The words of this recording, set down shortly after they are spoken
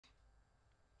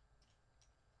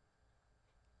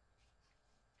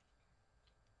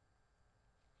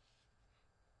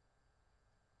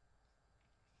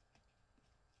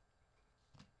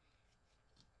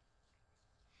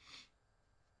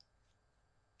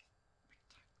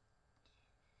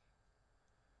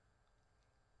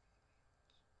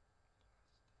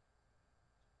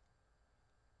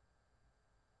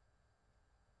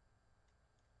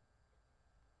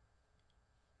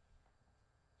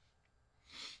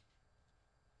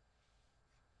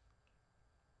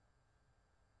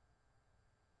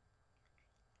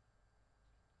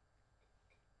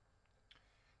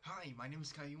Hi, my name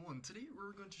is Kai1. Today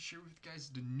we're going to share with you guys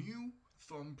the new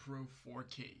Thumb Pro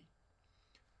 4K.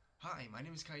 Hi, my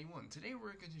name is Kai1. Today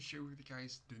we're going to share with you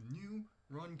guys the new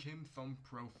Runcam Thumb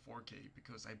Pro 4K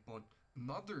because I bought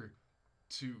another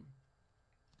two.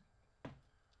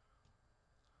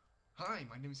 Hi,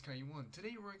 my name is Kai1.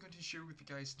 Today we're going to share with you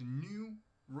guys the new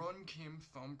Runcam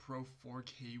Thumb Pro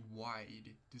 4K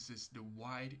Wide. This is the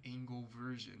wide angle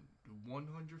version, the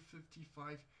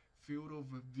 155 field of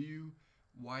view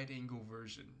wide angle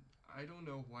version. I don't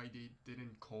know why they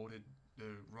didn't call it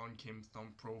the Runcam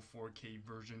Thumb Pro 4K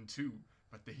version 2,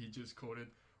 but they just called it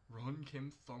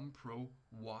Runcam Thumb Pro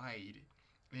Wide,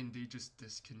 and they just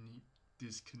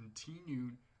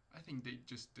discontinued. I think they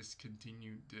just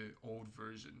discontinued the old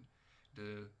version,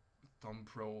 the Thumb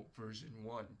Pro version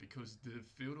 1, because the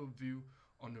field of view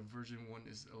on the version 1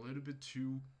 is a little bit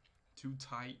too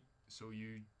tight, so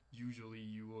you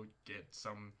will get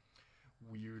some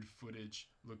weird footage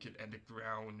looking at the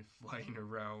ground, flying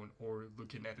around, or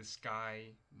looking at the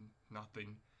sky.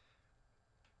 Nothing.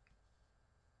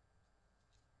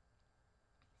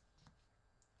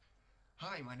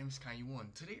 Hi, my name is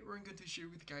Kai1. Today we're going to share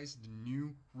with you guys the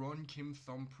new Runcam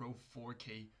Thumb Pro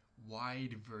 4K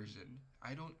wide version.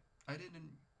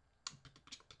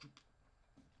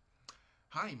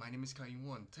 Hi, my name is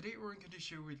Kai1. Today we're going to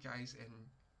share with you guys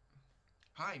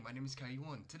Hi, my name is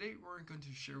Kai1. Today we're going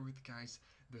to share with you guys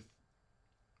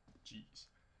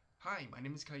Hi, my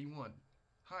name is Kai1.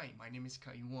 Hi, my name is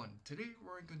Kai1. Today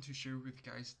we're going to share with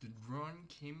you guys the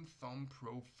Runcam Thumb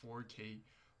Pro 4K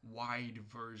wide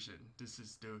version. This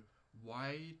is the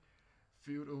wide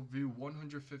field of view,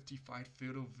 155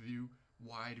 field of view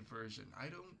wide version. I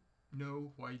don't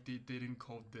know why they didn't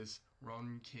call this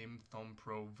Runcam Thumb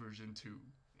Pro version 2,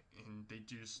 and they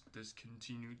just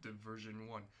discontinued the version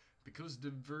 1. Because the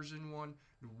version 1,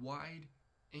 the wide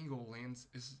angle lens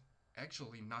is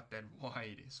actually not that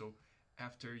wide. So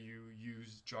after you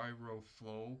use gyro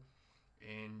flow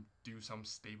and do some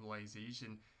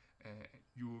stabilization,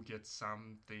 you will get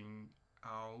something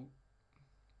out.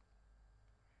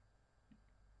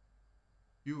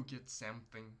 You'll get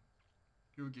something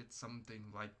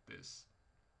like this.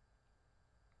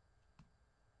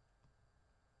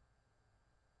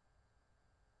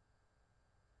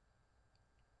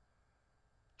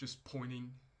 Just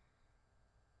pointing.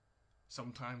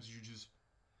 Sometimes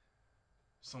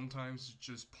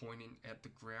just pointing at the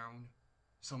ground.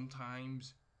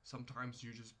 Sometimes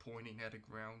you're just pointing at the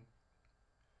ground.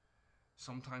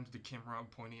 Sometimes the camera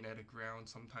pointing at the ground,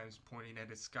 sometimes pointing at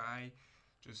the sky.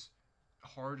 Just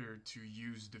harder to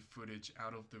use the footage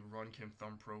out of the Runcam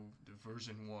Thumb Pro, the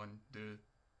version 1, the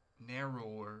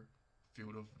narrower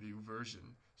field of view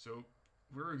version. So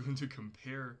we're going to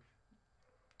compare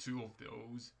two of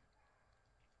those.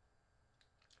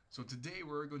 So today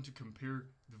we're going to compare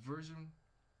the version.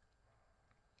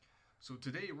 So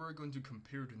today we're going to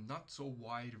compare the not so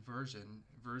wide version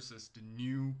versus the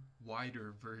new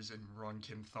wider version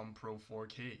Runcam Thumb Pro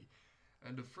 4K.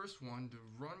 And the first one, the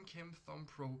Runcam Thumb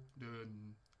Pro,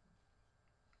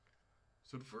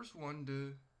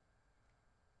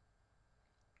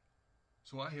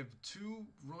 So I have two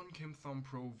Runcam Thumb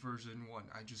Pro version 1.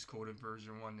 I just called it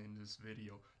version 1 in this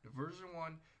video. The version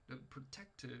 1, the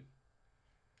protective.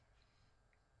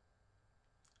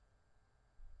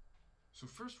 So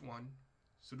the first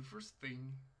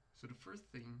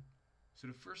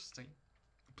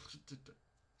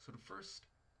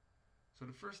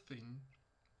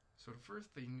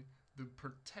thing, the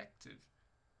protective.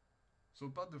 So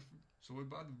about the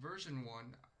version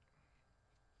 1.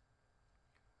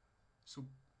 So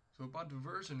about the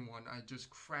version 1, I just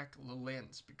cracked the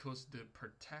lens because the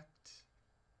protect.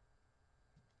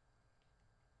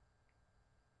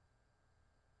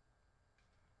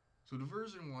 So the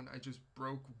version 1, I just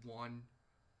broke one.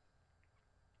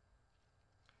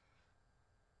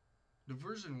 The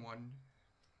version 1.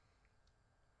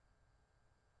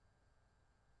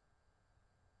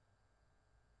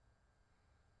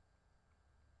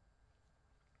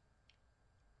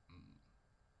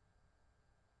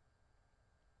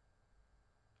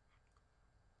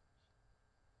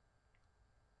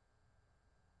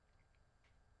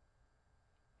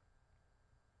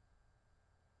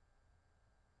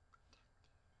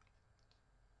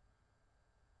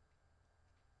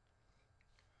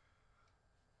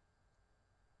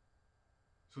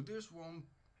 So there's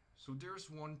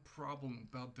one problem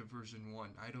about the version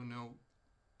 1. I don't know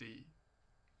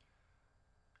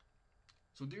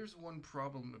So there's one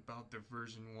problem about the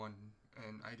version 1,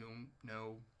 and I don't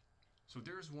know. So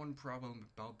there's one problem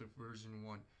about the version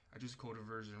 1. I just called it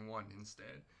version 1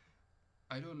 instead.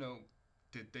 I don't know.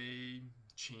 Did they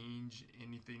change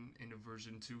anything in the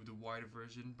version 2, the wider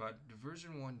version, but the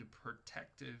version 1, the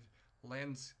protective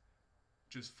lens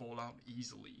just fall out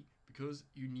easily because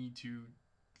you need to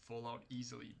fall out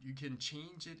easily. You can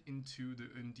change it into the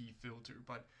ND filter,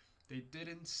 but they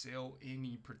didn't sell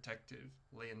any protective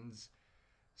lens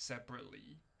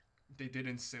separately. They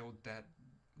didn't sell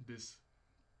this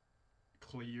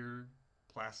clear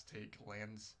plastic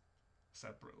lens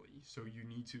separately, so you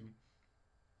need to.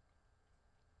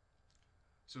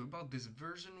 So about this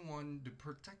version 1, the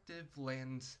protective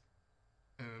lens,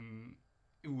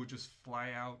 it will just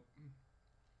fly out.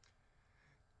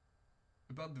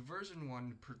 About the version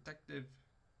 1 protective,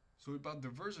 so about the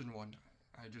version 1,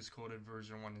 I just called it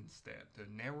version 1 instead. The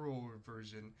narrower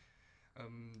version,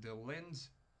 the lens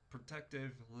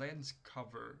protective lens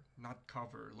cover, not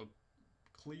cover, look,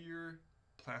 clear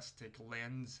plastic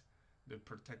lens, the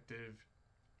protective,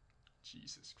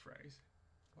 Jesus Christ,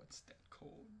 what's that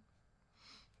called?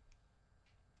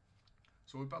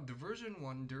 So about the version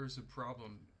 1, there's a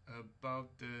problem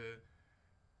about the.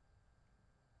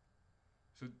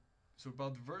 So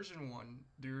about the version 1,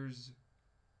 there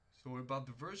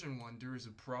is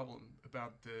a problem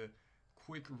about the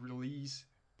quick release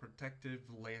protective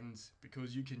lens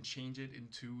because you can change it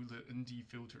into the ND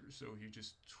filter. So you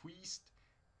just twist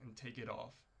and take it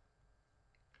off.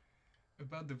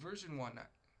 About the version 1,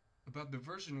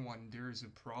 there is a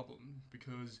problem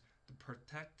because the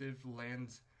protective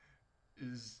lens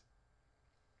is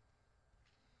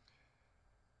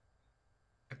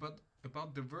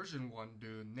about the version 1,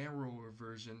 the narrower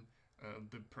version,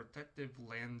 the protective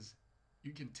lens,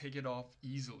 you can take it off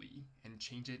easily and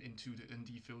change it into the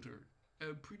ND filter.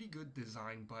 A pretty good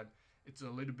design, but it's a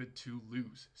little bit too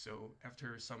loose. So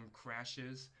after some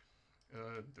crashes,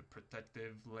 the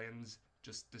protective lens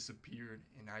just disappeared,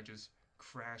 and I just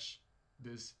crashed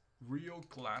this real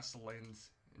glass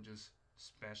lens and just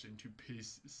smashed into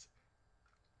pieces.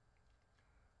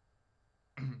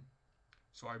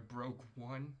 So I broke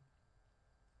one.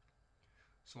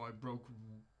 So I broke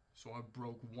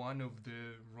one of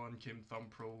the Runcam Thumb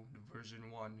Pro, the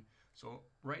version 1. So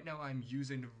right now I'm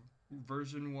using the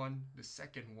version 1, the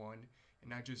second one,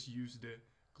 and I just use the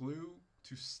glue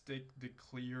to stick the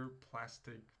clear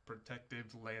plastic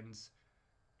protective lens.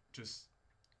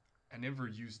 I never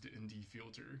used the ND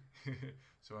filter.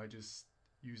 So I just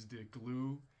use the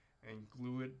glue and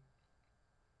glue it.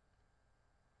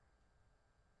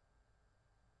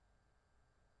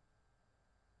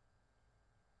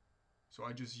 So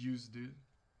I just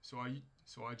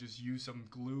use some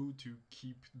glue to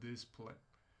keep this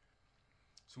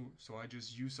So I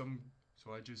just use some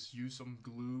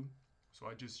glue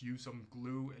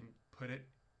and put it.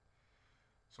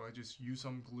 So I just use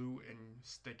some glue and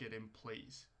stick it in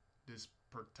place. This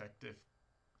protective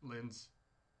lens.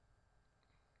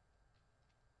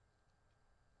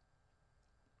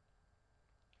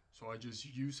 So I just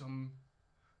use some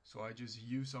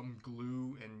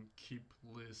glue and keep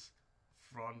this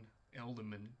front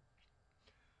element.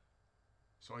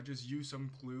 So I just use some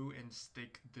glue and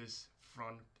stick this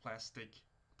front plastic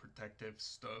protective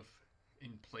stuff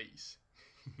in place.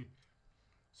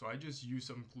 So I just use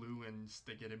some glue and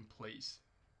stick it in place.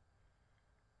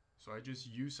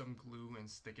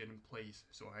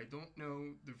 So I don't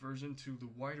know the version 2, the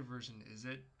wider version, is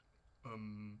it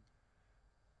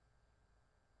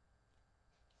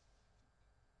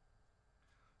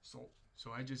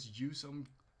So I just use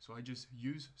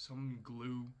some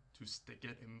glue to stick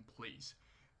it in place.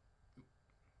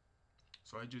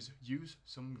 So I just use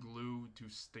some glue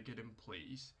and stick it in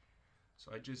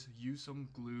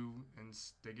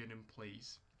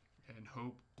place and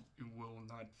hope it will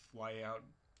not fly out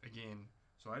again.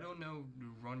 So I don't know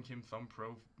the Runcam Thumb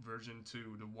Pro version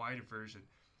 2, the wider version.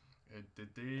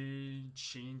 Did they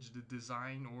change the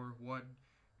design or what?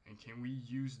 And can we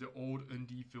use the old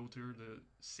ND filter, the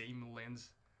same lens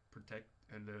protect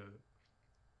and the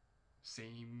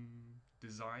same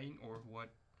design or what?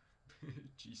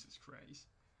 Jesus Christ.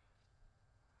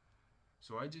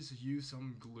 So I just use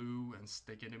some glue and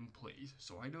stick it in place.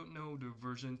 So I don't know the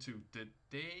version 2. Did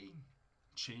they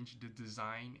change the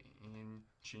design and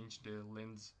change the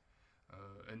lens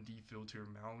ND filter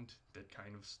mount, that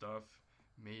kind of stuff?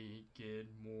 Make it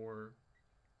more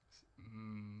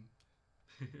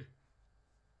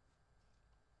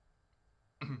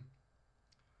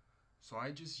So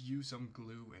I just use some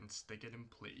glue and stick it in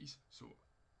place. So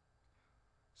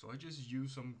I just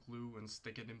use some glue and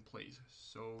stick it in place.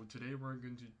 So today we're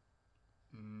going to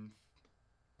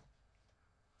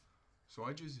So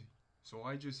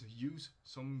I just use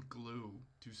some glue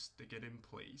to stick it in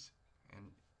place,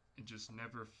 and it just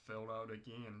never fell out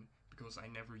again because I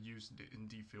never used the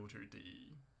ND filter.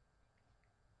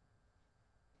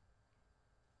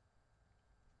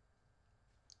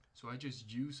 So I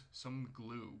just use some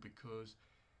glue because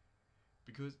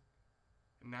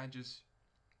and I just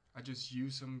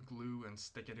use some glue and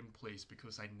stick it in place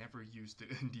because I never used the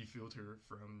ND filter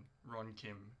from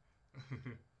Runcam.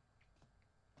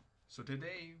 So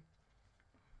today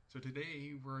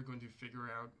we're going to figure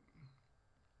out.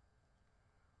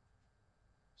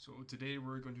 So today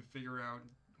we're going to figure out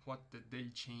what did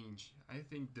they change. I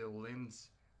think the lens,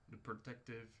 the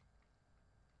protective.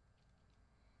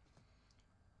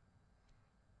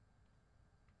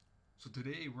 So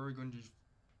today we're going to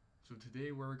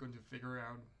figure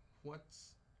out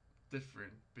what's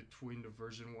different between the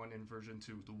version 1 and version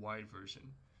 2, the wide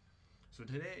version. So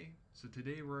today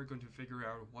we're going to figure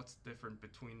out what's different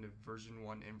between the version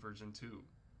 1 and version 2.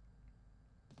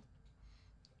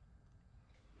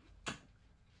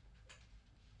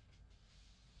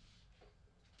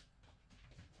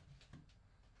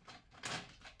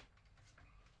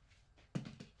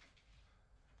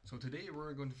 So today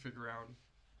we're going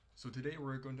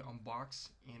to unbox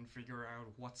and figure out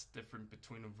what's different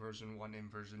between version 1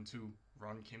 and version 2,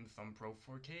 Runcam Thumb Pro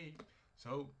 4K.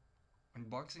 So,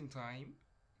 unboxing time.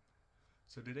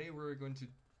 So today we're going to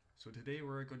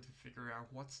figure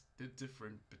out what's the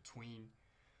difference between.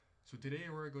 So today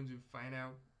we're going to find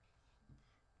out.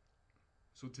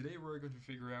 So today we're going to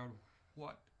figure out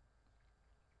what.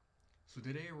 So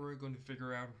today we're going to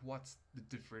figure out what's the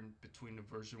difference between the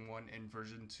version 1 and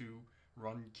version 2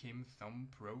 Runcam Thumb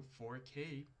Pro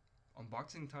 4K.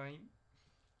 Unboxing time.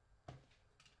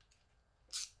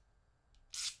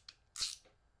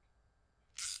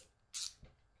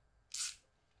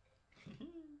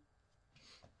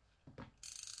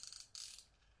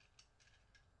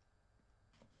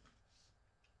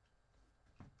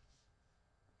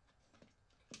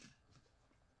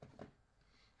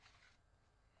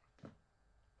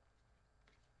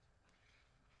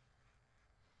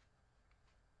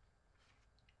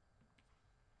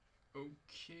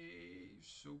 Okay,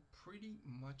 so pretty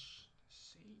much the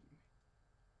same.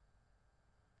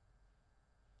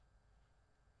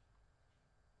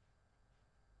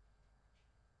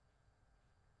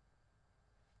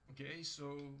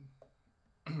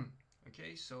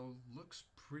 Okay, so looks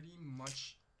pretty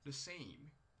much the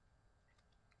same.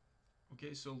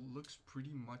 Okay, so looks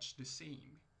pretty much the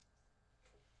same.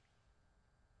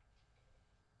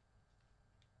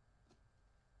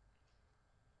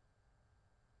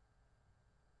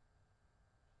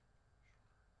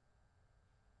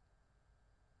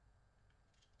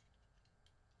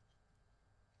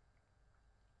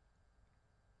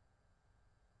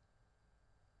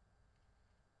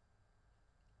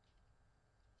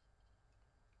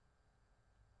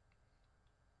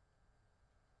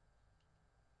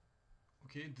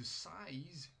 Okay, the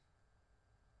size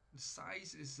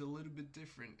is a little bit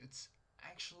different. It's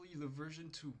actually the version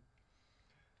 2.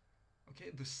 Okay,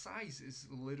 the size is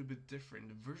a little bit different.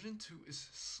 The version 2 is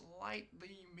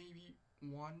slightly, maybe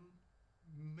 1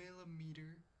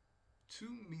 millimeter, 2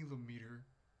 millimeter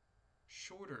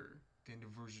shorter than the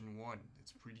version 1.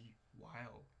 It's pretty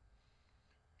wild.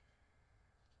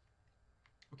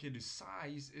 Okay, the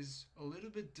size is a little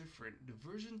bit different. The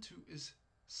version 2 is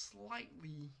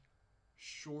slightly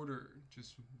shorter,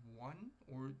 just 1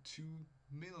 or 2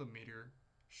 millimeter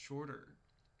shorter.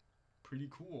 Pretty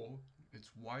cool.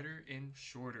 It's wider and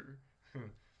shorter.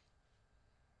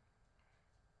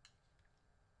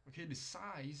 Okay, the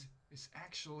size is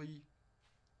actually,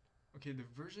 okay, the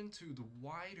version 2, the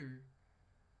wider,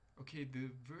 okay,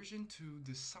 the version 2,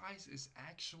 the size is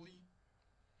actually,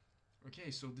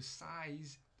 okay, so this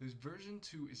version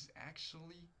 2 is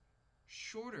actually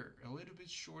shorter, a little bit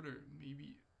shorter,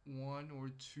 maybe 1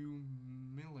 or 2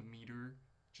 millimeter,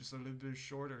 just a little bit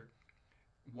shorter,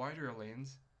 wider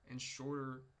lens and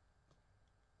shorter,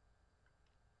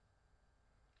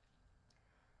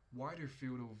 wider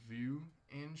field of view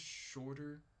and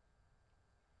shorter,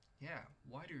 yeah,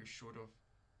 wider, shorter.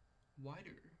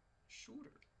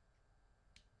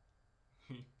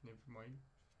 Never mind.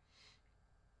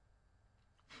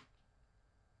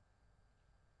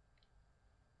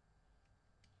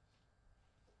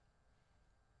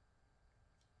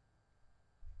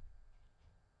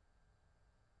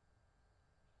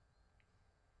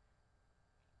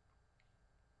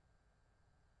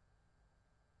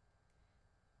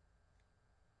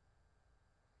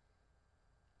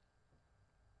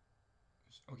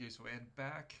 Okay, so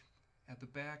at the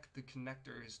back, the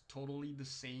connector is totally the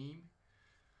same.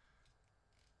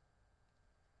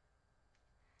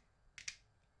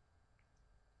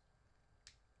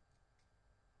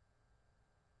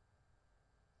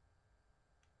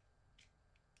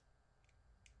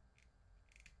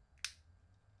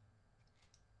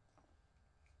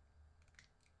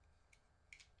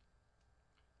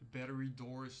 battery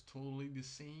door is totally the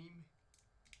same.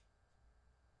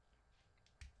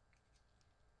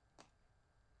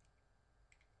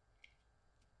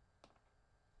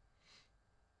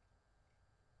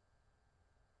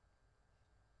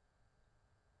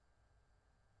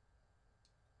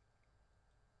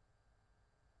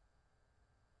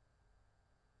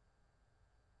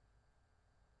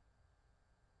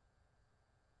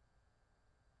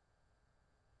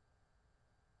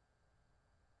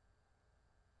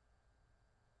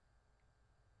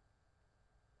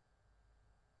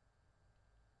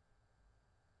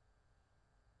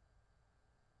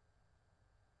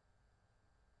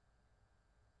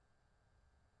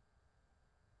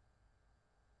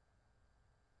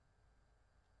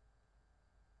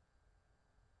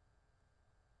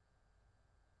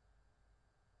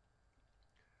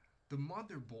 The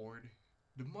motherboard,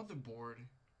 the motherboard,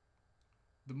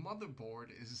 the motherboard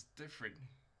is different.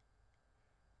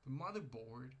 The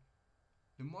motherboard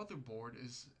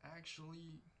is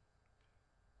actually,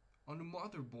 on the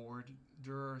motherboard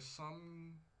there are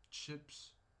some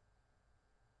chips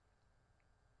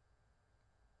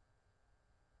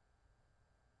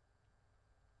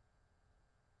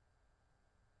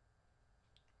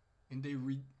and they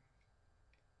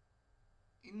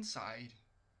inside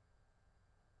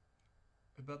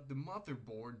about the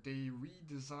motherboard they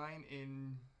redesign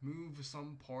and move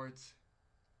some parts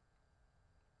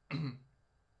in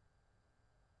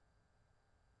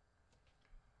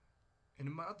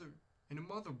the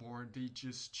motherboard they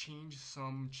just change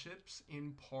some chips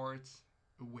and parts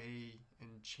away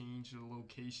and change the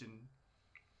location.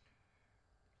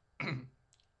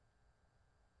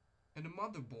 In the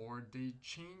motherboard they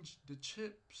change the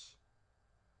chips.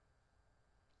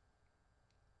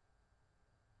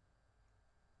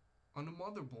 On the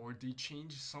motherboard they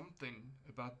change something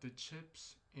about the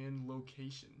chips and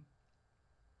location.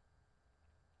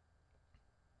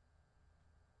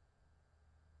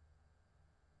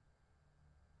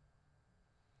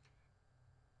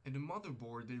 In the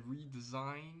motherboard they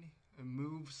redesign and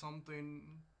move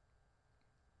something.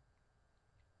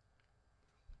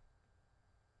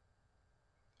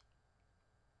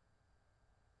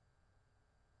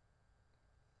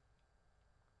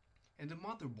 In the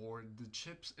motherboard the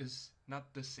chips is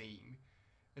not the same.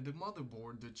 In the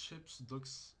motherboard the chips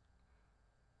looks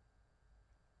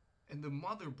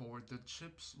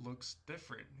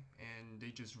different and they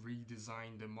just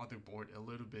redesigned the motherboard a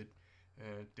little bit.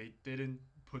 They didn't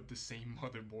put the same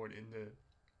motherboard in the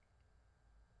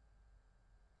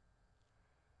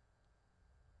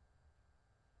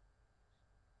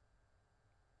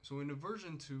So in the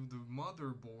version 2 the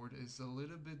motherboard is a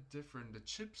little bit different. The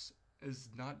chips is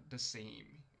not the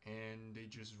same and they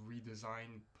just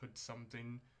redesign, put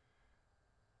something.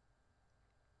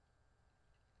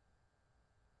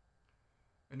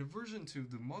 In the version 2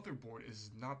 the motherboard is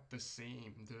not the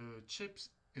same. The chips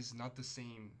is not the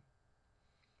same.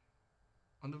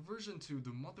 On the version 2 the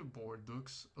motherboard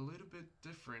looks a little bit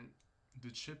different.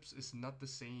 The chips is not the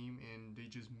same and they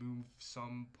just move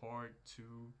some part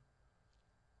to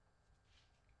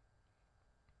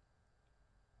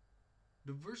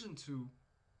the version 2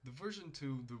 the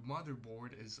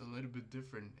motherboard is a little bit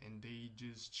different and they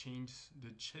just change the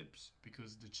chips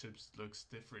because the chips looks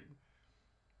different.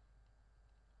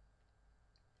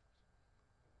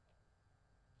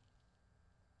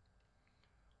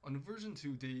 On the version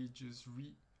 2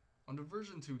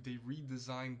 they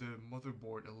redesigned the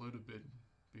motherboard a little bit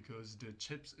because the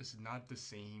chips is not the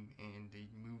same and they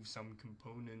move some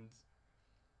components.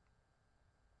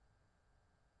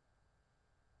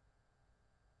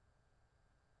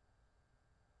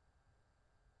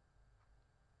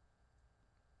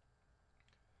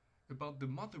 About the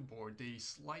motherboard, they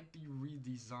slightly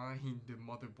redesigned the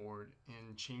motherboard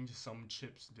and changed some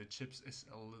chips. The chips is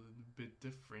a little bit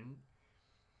different.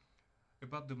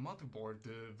 About the motherboard,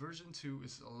 the version 2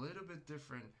 is a little bit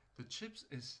different. The chips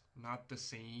is not the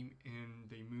same and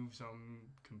they move some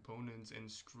components and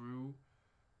screw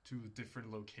to a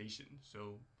different location.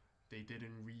 So they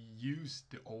didn't reuse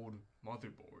the old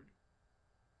motherboard.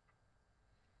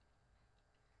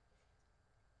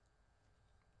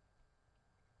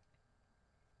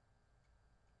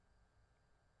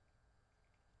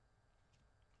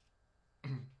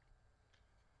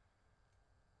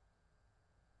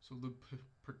 So the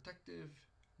protective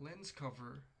lens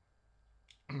cover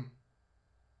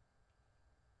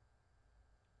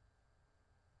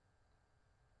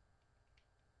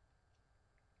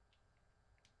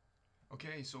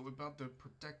Okay, so about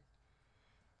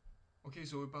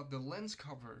the lens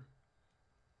cover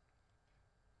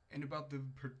and about the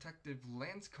protective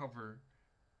lens cover,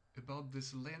 about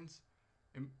this lens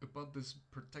about this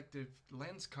protective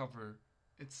lens cover,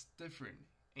 it's different,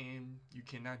 and you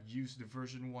cannot use the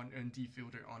version 1 ND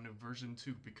filter on the version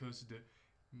 2 because the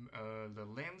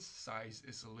lens size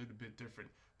is a little bit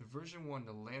different. The version 1,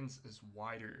 the lens is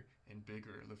wider and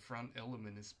bigger, the front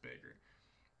element is bigger.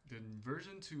 The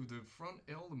version 2, the front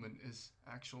element is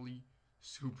actually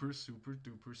super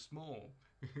duper small.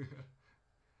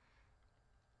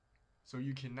 So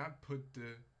you cannot put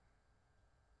the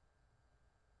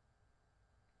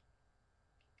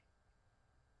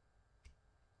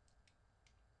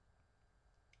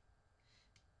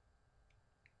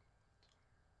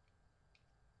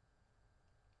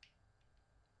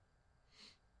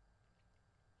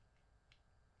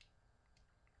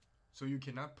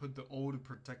old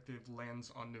protective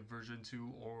lens on the version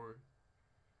 2, or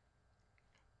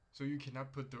so you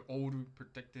cannot put the old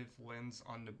protective lens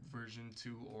on the version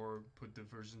 2 or put the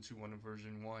version 2 on the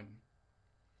version 1.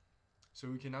 So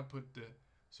you cannot put the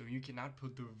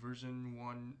version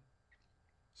 1,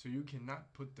 so you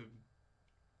cannot put the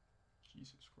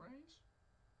Jesus Christ.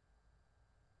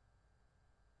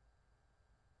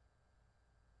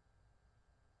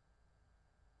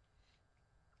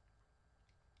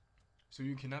 So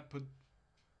you cannot put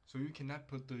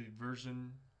the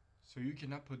version, so you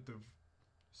cannot put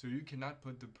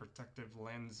the protective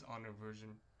lens on a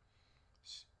version,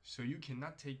 so you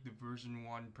cannot take the version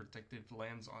 1 protective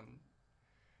lens on,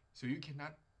 so you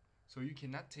cannot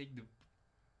take the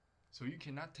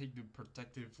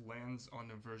protective lens on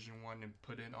the version 1 and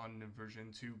put it on the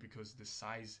version 2 because the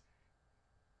size,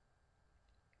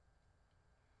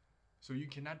 so you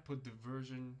cannot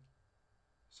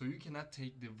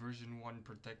take the version 1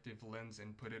 protective lens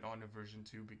and put it on the version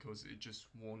 2 because it just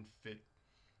won't fit.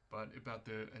 But about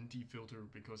the ND filter,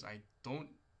 because I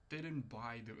didn't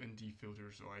buy the ND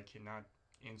filter, so I cannot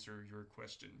answer your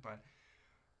question. But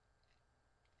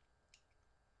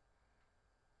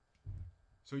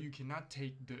so you cannot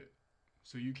take the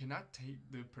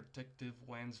protective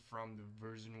lens from the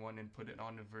version 1 and put it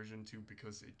on the version 2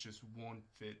 because it just won't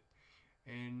fit.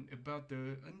 And about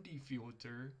the ND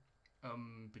filter,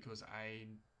 because I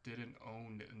didn't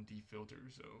own the ND filter,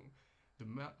 so the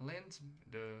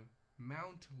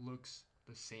mount looks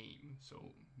the same,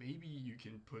 so maybe you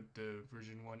can put the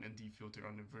version 1 ND filter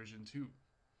on the version 2.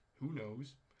 Who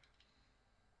knows?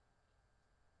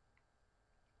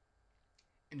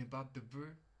 And about the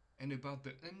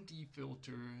ND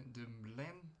filter, the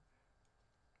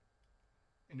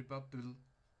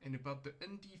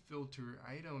ND filter,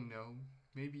 I don't know.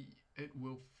 Maybe it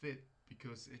will fit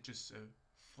because it's just a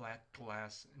flat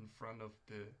glass in front of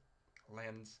the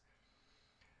lens.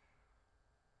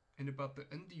 And about the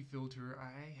ND filter,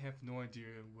 I have no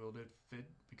idea will it fit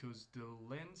because the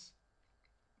lens,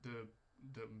 the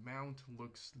mount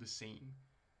looks the same.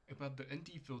 About the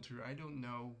ND filter, I don't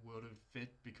know will it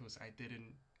fit because I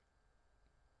didn't.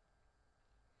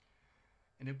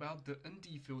 And about the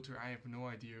ND filter, I have no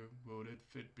idea will it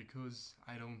fit because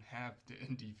I don't have the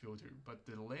ND filter. But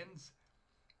the lens,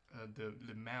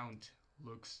 the mount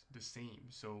looks the same,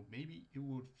 so maybe it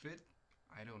would fit.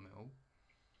 I don't know.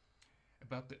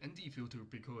 About the ND filter,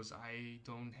 because I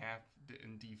don't have the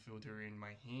ND filter in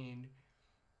my hand,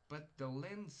 but the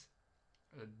lens,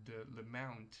 the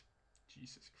mount,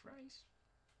 Jesus Christ.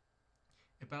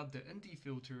 About the ND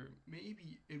filter,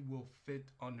 maybe it will fit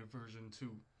on the version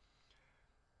 2.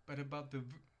 But about the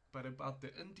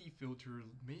ND filter,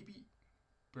 maybe.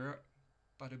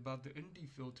 But about the ND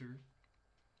filter.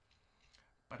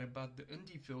 But about the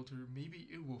ND filter, maybe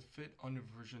it will fit on the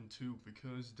version 2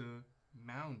 because the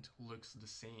mount looks the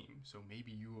same, so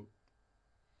maybe you will.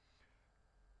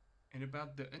 And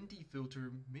about the ND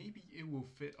filter, maybe it will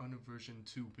fit on a version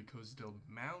 2 because the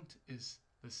mount is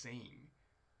the same.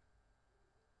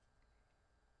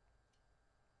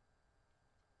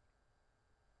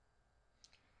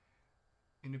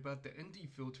 And about the ND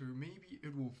filter, maybe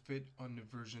it will fit on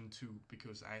the version 2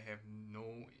 because I have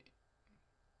no.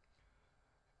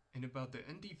 And about the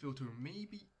ND filter,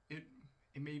 maybe it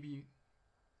maybe.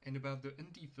 And about the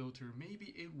ND filter,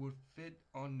 maybe it would fit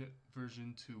on the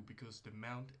version 2 because the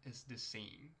mount is the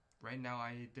same. Right now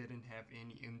I didn't have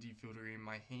any ND filter in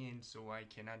my hand, so I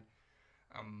cannot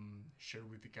share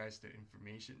with you guys the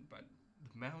information, but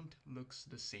the mount looks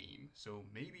the same, so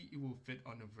maybe it will fit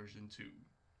on the version 2.